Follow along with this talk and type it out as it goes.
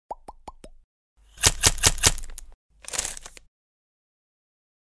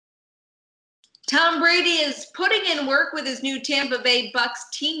Tom Brady is putting in work with his new Tampa Bay Bucs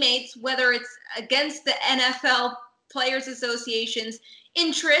teammates, whether it's against the NFL Players Association's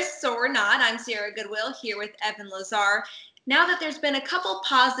interests or not. I'm Sarah Goodwill here with Evan Lazar. Now that there's been a couple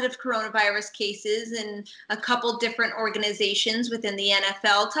positive coronavirus cases in a couple different organizations within the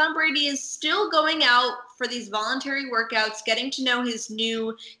NFL, Tom Brady is still going out for these voluntary workouts, getting to know his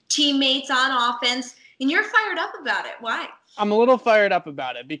new teammates on offense, and you're fired up about it. Why? I'm a little fired up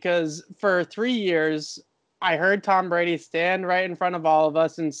about it because for 3 years, I heard Tom Brady stand right in front of all of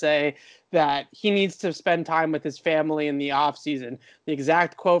us and say that he needs to spend time with his family in the offseason. The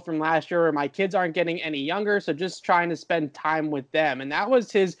exact quote from last year, where my kids aren't getting any younger, so just trying to spend time with them. And that was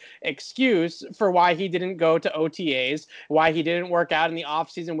his excuse for why he didn't go to OTAs, why he didn't work out in the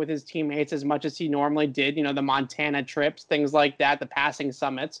offseason with his teammates as much as he normally did, the Montana trips, things like that, the passing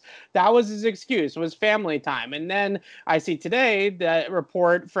summits. That was his excuse, was family time. And then I see today that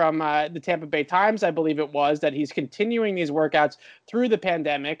report from the Tampa Bay Times, I believe it was, that he's continuing these workouts through the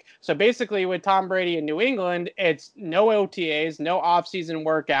pandemic. So basically with Tom Brady in New England, it's no OTAs, no offseason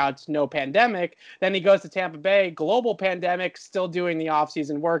workouts, no pandemic. Then he goes to Tampa Bay, global pandemic, still doing the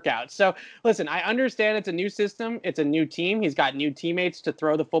offseason workouts. So listen, I understand it's a new system. It's a new team. He's got new teammates to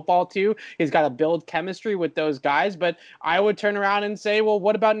throw the football to. He's got to build chemistry with those guys. But I would turn around and say, well,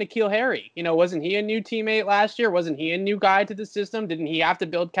 what about N'Keal Harry? Wasn't he a new teammate last year? Wasn't he a new guy to the system? Didn't he have to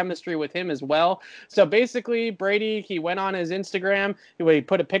build chemistry with him as well? So basically, Brady, he went on his Instagram, he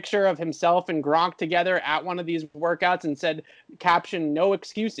put a picture of himself and Gronk together at one of these workouts and said, caption, no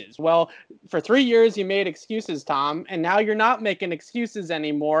excuses. Well, for 3 years, you made excuses, Tom, and now you're not making excuses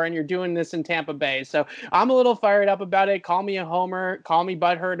anymore, and you're doing this in Tampa Bay. So I'm a little fired up about it. Call me a homer. Call me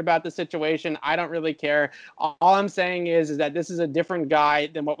butthurt about the situation. I don't really care. All I'm saying is that this is a different guy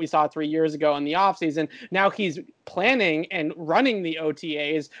than what we saw 3 years ago in the offseason. Now he's planning and running the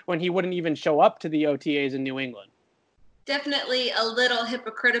OTAs when he wouldn't even show up to the OTAs in New England. Definitely a little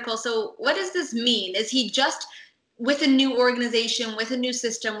hypocritical. So what does this mean? Is he just with a new organization, with a new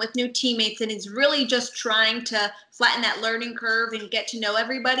system, with new teammates, and he's really just trying to flatten that learning curve and get to know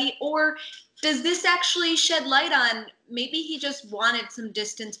everybody? Or does this actually shed light on maybe he just wanted some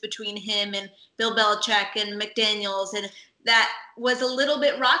distance between him and Bill Belichick and McDaniels, and that was a little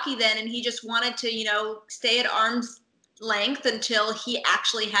bit rocky then, and he just wanted to, stay at arm's length until he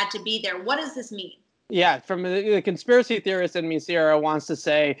actually had to be there? What does this mean? Yeah, from the conspiracy theorist in me, Sierra wants to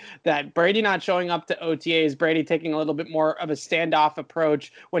say that Brady not showing up to OTAs, Brady taking a little bit more of a standoff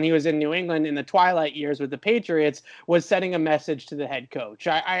approach when he was in New England in the twilight years with the Patriots, was sending a message to the head coach.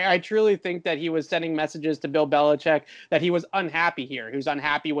 I truly think that he was sending messages to Bill Belichick that he was unhappy here. He was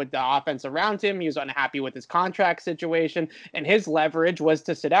unhappy with the offense around him. He was unhappy with his contract situation, and his leverage was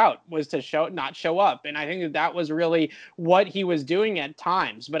to sit out, was to not show up. And I think that was really what he was doing at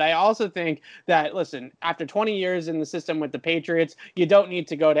times. But I also think that, listen, after 20 years in the system with the Patriots, you don't need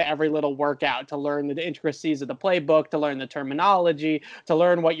to go to every little workout to learn the intricacies of the playbook, to learn the terminology, to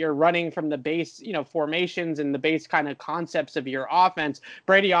learn what you're running from the base, formations and the base kind of concepts of your offense.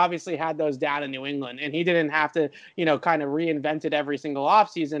 Brady obviously had those down in New England, and he didn't have to, kind of reinvent it every single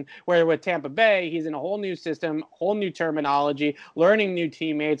offseason, where with Tampa Bay, he's in a whole new system, whole new terminology, learning new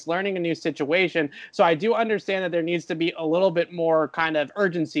teammates, learning a new situation. So I do understand that there needs to be a little bit more kind of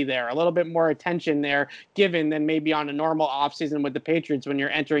urgency there, a little bit more attention there given than maybe on a normal offseason with the Patriots when you're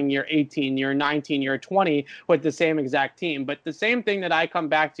entering year 18, year 19, year 20 with the same exact team. But the same thing that I come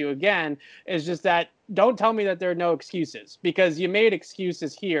back to again is just that don't tell me that there are no excuses, because you made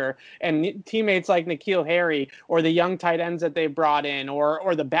excuses here, and teammates like N'Keal Harry or the young tight ends that they've brought in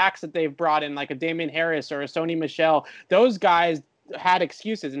or the backs that they've brought in like a Damian Harris or a Sony Michel, those guys had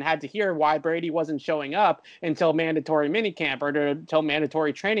excuses and had to hear why Brady wasn't showing up until mandatory minicamp or until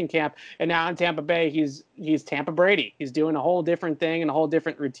mandatory training camp. And now in Tampa Bay, he's Tampa Brady. He's doing a whole different thing and a whole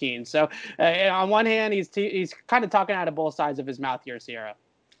different routine. So on one hand, he's kind of talking out of both sides of his mouth here, Sierra.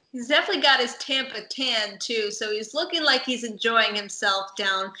 He's definitely got his Tampa tan, too, so he's looking like he's enjoying himself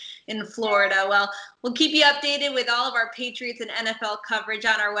down in Florida. Well, we'll keep you updated with all of our Patriots and NFL coverage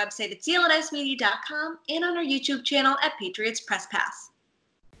on our website at clnsmedia.com and on our YouTube channel at Patriots Press Pass.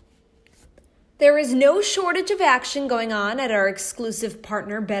 There is no shortage of action going on at our exclusive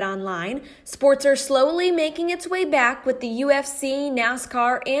partner, BetOnline. Sports are slowly making its way back with the UFC,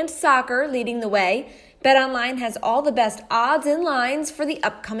 NASCAR, and soccer leading the way. BetOnline has all the best odds and lines for the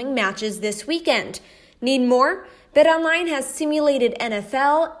upcoming matches this weekend. Need more? BetOnline has simulated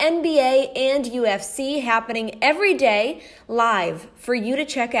NFL, NBA, and UFC happening every day live for you to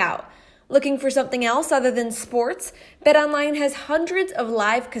check out. Looking for something else other than sports? BetOnline has hundreds of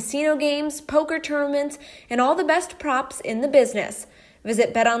live casino games, poker tournaments, and all the best props in the business.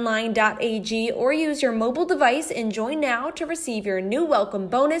 Visit betonline.ag or use your mobile device and join now to receive your new welcome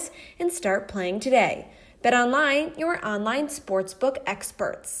bonus and start playing today. BetOnline, your online sportsbook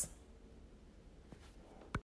experts.